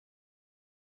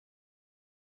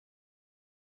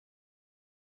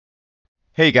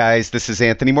Hey guys, this is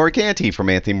Anthony Morganti from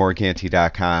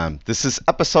AnthonyMorganti.com. This is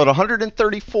episode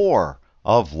 134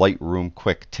 of Lightroom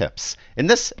Quick Tips. In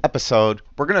this episode,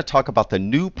 we're going to talk about the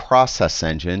new process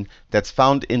engine that's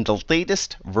found in the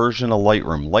latest version of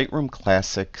Lightroom, Lightroom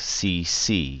Classic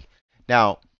CC.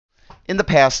 Now, in the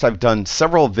past, I've done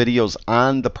several videos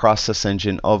on the process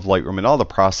engine of Lightroom, and all the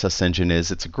process engine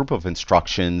is, it's a group of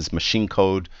instructions, machine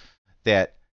code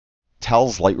that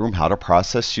tells Lightroom how to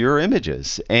process your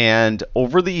images. And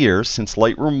over the years, since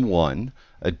Lightroom 1,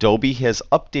 Adobe has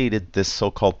updated this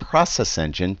so-called process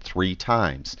engine 3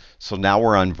 times. So now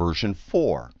we're on version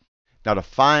 4. Now to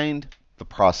find the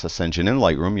process engine in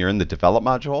Lightroom, you're in the Develop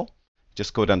module.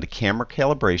 Just go down to Camera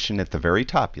Calibration at the very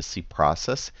top. You'll see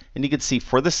Process, and you can see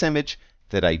for this image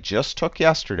that I just took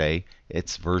yesterday,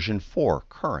 it's version 4,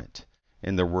 current.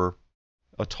 And there were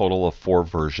a total of 4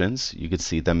 versions. You could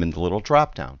see them in the little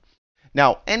drop-down.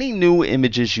 Now, any new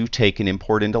images you take and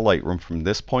import into Lightroom from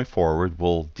this point forward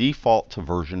will default to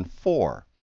version 4.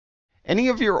 Any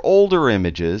of your older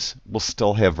images will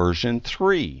still have version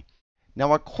 3.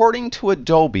 Now, according to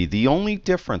Adobe, the only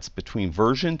difference between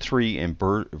version 3 and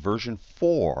version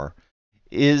 4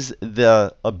 is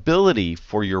the ability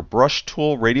for your brush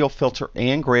tool, radial filter,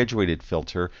 and graduated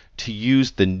filter to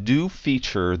use the new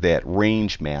feature, that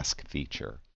range mask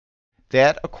feature.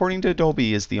 That, according to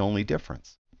Adobe, is the only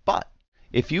difference. But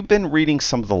if you've been reading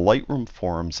some of the Lightroom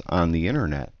forums on the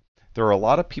internet, there are a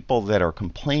lot of people that are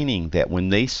complaining that when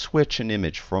they switch an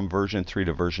image from version 3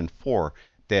 to version 4,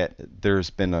 that there's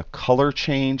been a color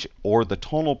change or the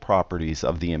tonal properties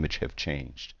of the image have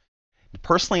changed.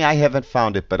 Personally, I haven't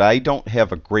found it, but I don't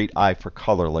have a great eye for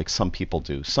color like some people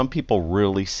do. Some people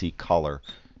really see color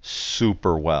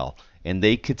super well, and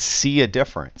they could see a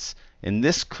difference. And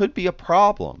this could be a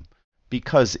problem,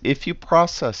 because if you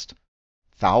processed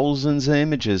thousands of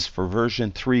images for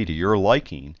version 3 to your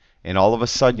liking, and all of a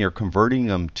sudden you're converting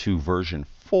them to version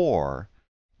 4,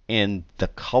 and the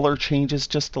color changes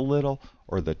just a little,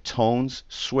 or the tones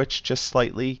switch just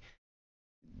slightly,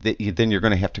 then you're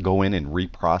going to have to go in and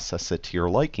reprocess it to your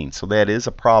liking. So that is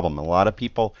a problem. A lot of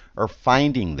people are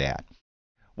finding that.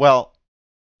 Well,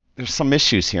 there's some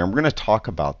issues here. I'm going to talk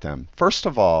about them. First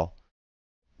of all,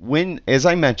 as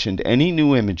I mentioned, any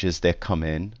new images that come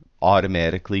in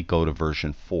automatically go to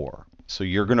version 4. So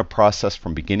you're going to process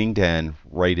from beginning to end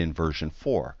right in version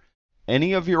 4.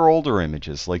 Any of your older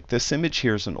images, like this image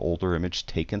here is an older image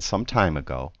taken some time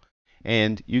ago,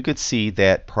 and you could see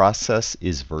that process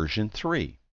is version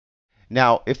 3.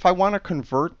 Now, if I want to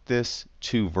convert this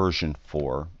to version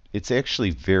 4, it's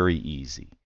actually very easy.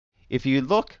 If you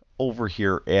look over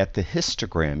here at the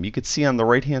histogram, you can see on the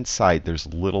right-hand side there's a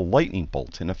little lightning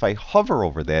bolt, and if I hover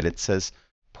over that, it says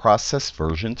process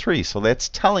version 3. So that's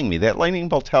telling me, that lightning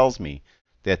bolt tells me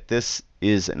that this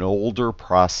is an older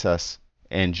process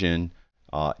engine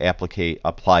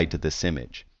applied to this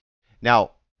image.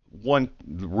 Now, one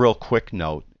real quick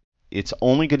note, it's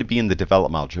only going to be in the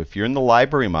Develop module. If you're in the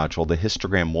Library module, the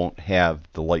histogram won't have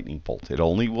the lightning bolt. It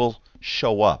only will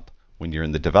show up when you're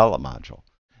in the Develop module.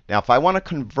 Now, if I want to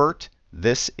convert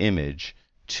this image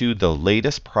to the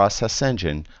latest process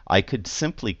engine, I could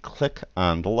simply click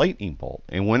on the lightning bolt.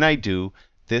 And when I do,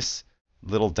 this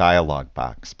little dialog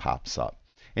box pops up.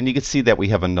 And you can see that we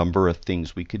have a number of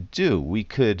things we could do. We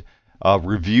could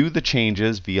review the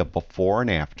changes via before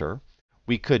and after.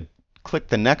 We could click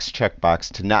the next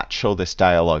checkbox to not show this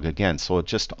dialog again, so it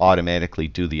just automatically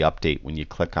do the update when you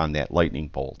click on that lightning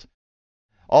bolt.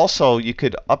 Also, you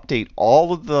could update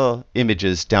all of the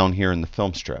images down here in the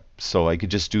film strip. So I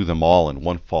could just do them all in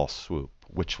one fell swoop,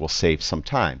 which will save some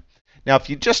time. Now, if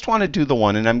you just want to do the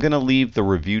one, and I'm going to leave the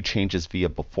review changes via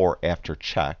before after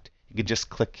checked, you could just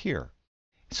click here.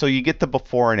 So you get the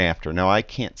before and after. Now, I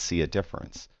can't see a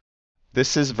difference.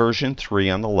 This is version 3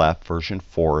 on the left, version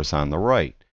 4 is on the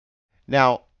right.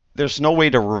 Now, there's no way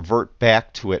to revert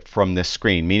back to it from this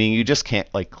screen, meaning you just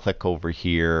can't like click over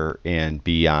here and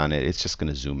be on it. It's just going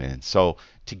to zoom in. So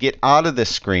to get out of this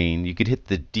screen, you could hit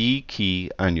the D key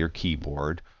on your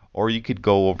keyboard, or you could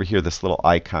go over here, this little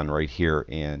icon right here,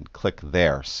 and click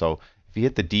there. So if you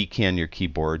hit the D key on your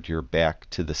keyboard, you're back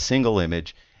to the single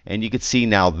image, and you can see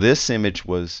now this image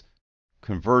was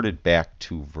converted back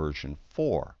to version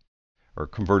 4, or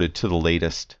converted to the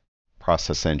latest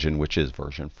process engine, which is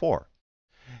version 4.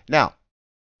 Now,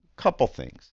 a couple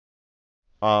things.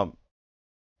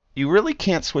 You really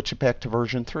can't switch it back to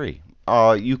version 3.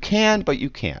 You can, but you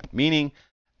can't. Meaning,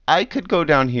 I could go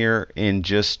down here and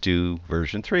just do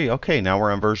version 3. Okay, now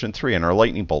we're on version 3 and our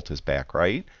lightning bolt is back,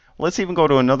 right? Let's even go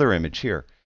to another image here.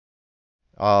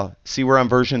 See we're on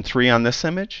version 3 on this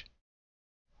image?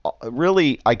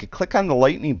 Really, I could click on the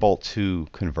lightning bolt to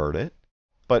convert it,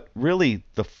 But really,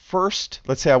 the first,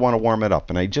 let's say I want to warm it up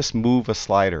and I just move a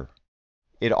slider,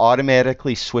 it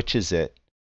automatically switches it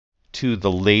to the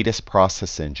latest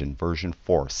process engine, version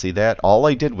 4. See that? All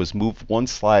I did was move one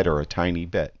slider a tiny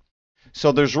bit.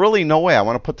 So there's really no way. I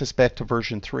want to put this back to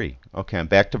version 3. Okay, I'm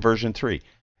back to version 3.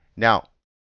 Now,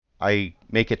 I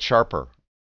make it sharper.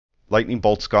 Lightning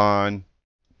bolt's gone.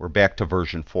 We're back to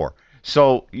version 4.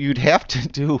 So you'd have to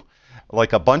do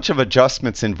like a bunch of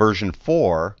adjustments in version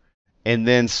 4 and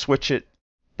then switch it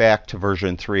back to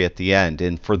version 3 at the end.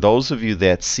 And for those of you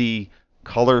that see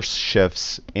color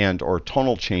shifts and or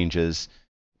tonal changes,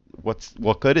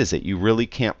 what good is it? You really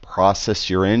can't process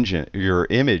your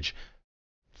image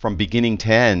from beginning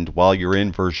to end while you're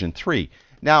in version 3.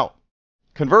 Now,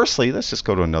 conversely, let's just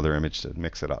go to another image to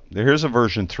mix it up. Here's a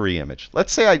version 3 image.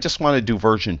 Let's say I just want to do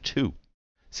version 2.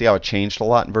 See how it changed a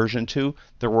lot in version 2?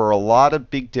 There were a lot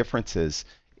of big differences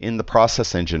in the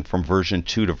process engine from version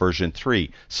 2 to version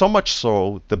 3. So much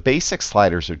so, the basic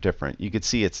sliders are different. You can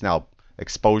see it's now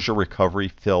exposure, recovery,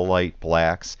 fill light,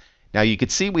 blacks. Now you can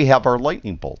see we have our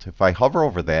lightning bolt. If I hover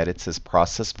over that, it says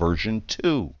process version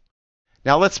 2.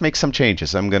 Now let's make some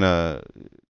changes. I'm going to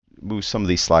move some of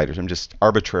these sliders. I'm just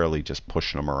arbitrarily just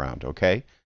pushing them around, okay?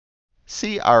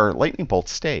 See, our lightning bolt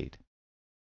stayed.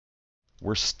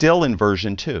 We're still in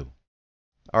version 2.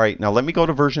 All right, now let me go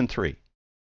to version 3.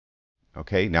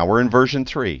 Okay, now we're in version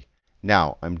 3.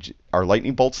 Now, our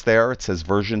lightning bolt's there. It says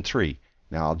version 3.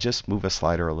 Now I'll just move a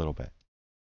slider a little bit.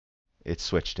 It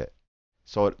switched it.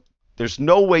 So there's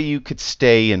no way you could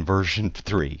stay in version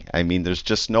 3. I mean, there's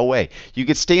just no way. You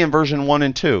could stay in version 1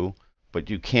 and 2, but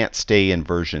you can't stay in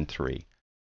version 3.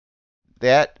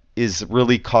 That is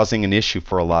really causing an issue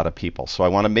for a lot of people. So I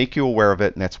want to make you aware of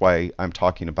it, and that's why I'm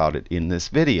talking about it in this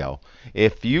video.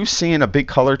 If you're seeing a big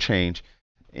color change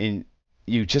and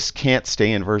you just can't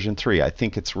stay in version 3, I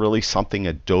think it's really something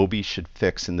Adobe should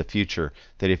fix in the future,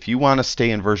 that if you want to stay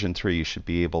in version 3, you should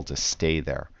be able to stay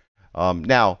there.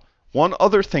 Now, one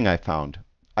other thing I found,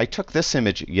 I took this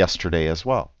image yesterday as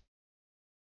well.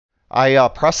 I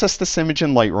processed this image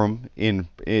in Lightroom.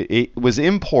 It was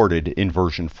imported in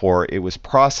version 4. It was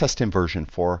processed in version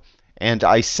 4. And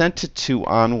I sent it to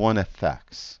On1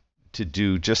 Effects to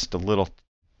do just a little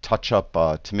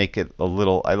touch-up to make it a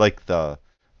little, I like the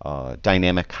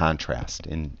dynamic contrast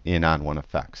in On1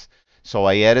 Effects. So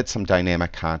I added some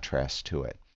dynamic contrast to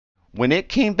it. When it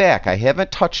came back, I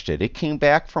haven't touched it. It came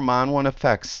back from On1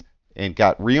 Effects and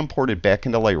got re-imported back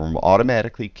into Lightroom,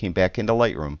 automatically came back into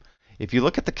Lightroom. If you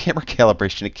look at the camera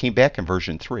calibration, it came back in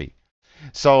version 3.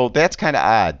 So that's kind of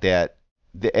odd that,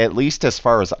 at least as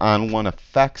far as On1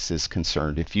 Effects is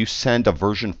concerned, if you send a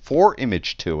version 4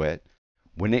 image to it,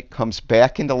 when it comes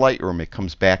back into Lightroom, it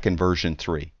comes back in version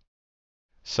 3.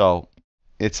 So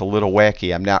it's a little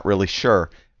wacky. I'm not really sure.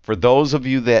 For those of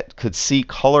you that could see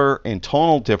color and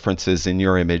tonal differences in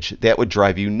your image, that would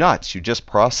drive you nuts. You just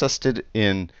processed it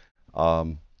in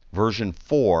version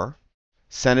 4,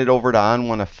 sent it over to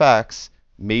On1 Effects,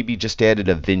 maybe just added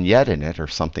a vignette in it or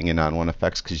something in On1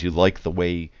 Effects because you like the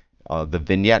way the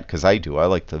vignette, because I do. I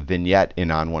like the vignette in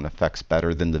On1 Effects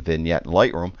better than the vignette in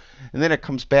Lightroom. And then it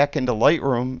comes back into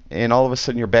Lightroom, and all of a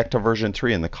sudden you're back to version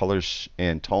 3, and the colors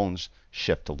and tones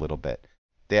shift a little bit.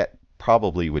 That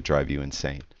probably would drive you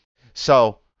insane.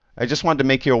 So I just wanted to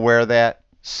make you aware of that.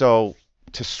 So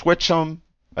to switch them,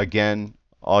 again,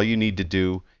 all you need to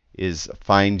do is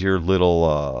find your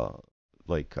little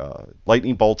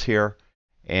lightning bolt here,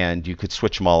 and you could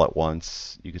switch them all at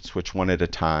once. You could switch one at a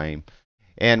time.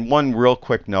 And one real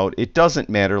quick note, it doesn't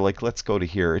matter, like let's go to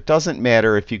here. It doesn't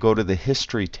matter if you go to the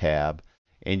History tab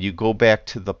and you go back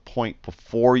to the point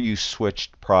before you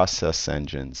switched process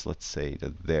engines. Let's say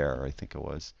to there, I think it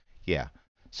was. Yeah.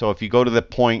 So if you go to the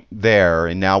point there,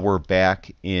 and now we're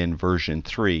back in version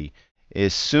 3,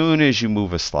 as soon as you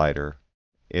move a slider,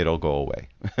 it'll go away.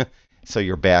 So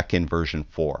you're back in version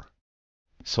 4.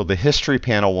 So the history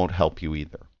panel won't help you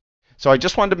either. So I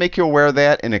just wanted to make you aware of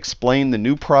that and explain the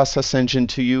new process engine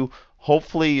to you.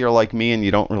 Hopefully you're like me and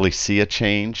you don't really see a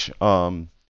change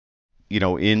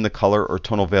in the color or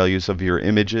tonal values of your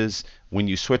images when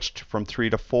you switched from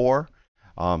 3 to 4.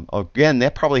 Again,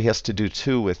 that probably has to do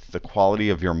too with the quality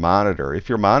of your monitor. If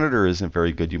your monitor isn't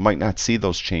very good, you might not see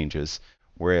those changes.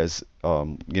 Whereas,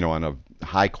 on a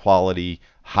high quality,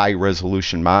 high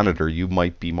resolution monitor, you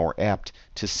might be more apt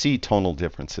to see tonal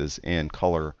differences and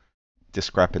color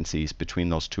discrepancies between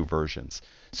those two versions.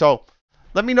 So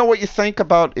let me know what you think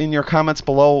about in your comments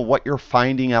below, what you're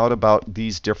finding out about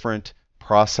these different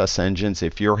process engines.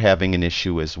 If you're having an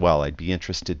issue as well, I'd be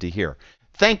interested to hear.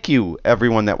 Thank you,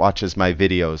 everyone that watches my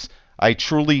videos. I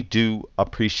truly do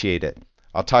appreciate it.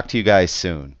 I'll talk to you guys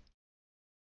soon.